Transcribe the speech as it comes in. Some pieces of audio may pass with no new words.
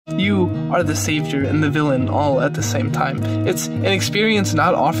are the savior and the villain all at the same time. It's an experience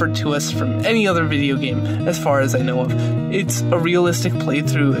not offered to us from any other video game, as far as I know of. It's a realistic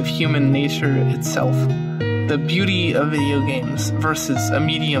playthrough of human nature itself. The beauty of video games versus a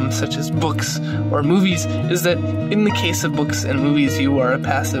medium such as books or movies is that in the case of books and movies, you are a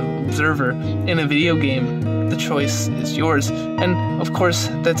passive observer. In a video game, the choice is yours. And of course,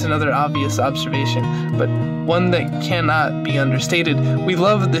 that's another obvious observation, but one that cannot be understated. We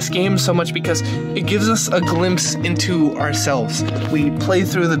love this game so much because it gives us a glimpse into ourselves. We play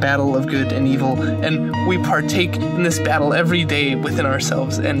through the battle of good and evil, and we partake in this battle every day within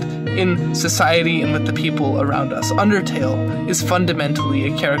ourselves and in society and with the people around us. Undertale is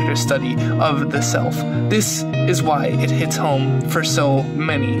fundamentally a character study of the self. This is why it hits home for so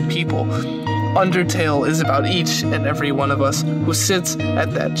many people. Undertale is about each and every one of us who sits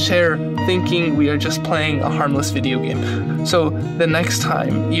at that chair thinking we are just playing a harmless video game. So the next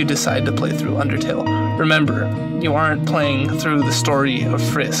time you decide to play through Undertale, remember, you aren't playing through the story of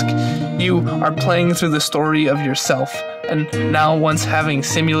Frisk. You are playing through the story of yourself. And now, once having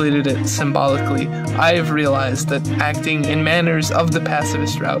simulated it symbolically, I've realized that acting in manners of the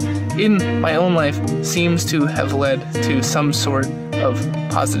pacifist route in my own life seems to have led to some sort of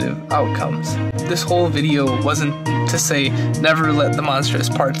positive outcomes. This whole video wasn't to say never let the monstrous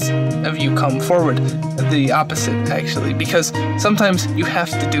parts of you come forward. The opposite, actually, because sometimes you have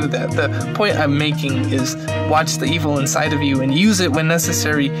to do that. The point I'm making is watch the evil inside of you and use it when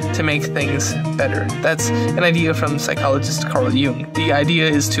necessary to make things better. That's an idea from psychologist Carl Jung. The idea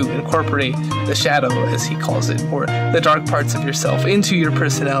is to incorporate the shadow, as he calls it, or the dark parts of yourself into your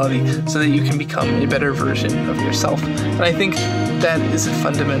personality so that you can become a better version of yourself. And I think that is a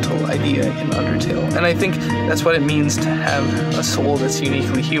fundamental idea in Undertale. And I think that's what it means to have a soul that's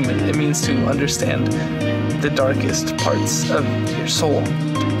uniquely human. It means to understand the darkest parts of your soul.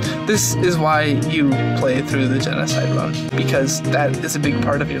 This is why you play through the genocide run, because that is a big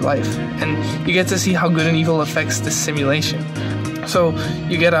part of your life, and you get to see how good and evil affects this simulation. So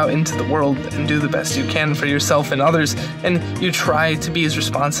you get out into the world and do the best you can for yourself and others, and you try to be as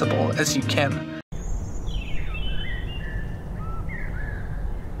responsible as you can.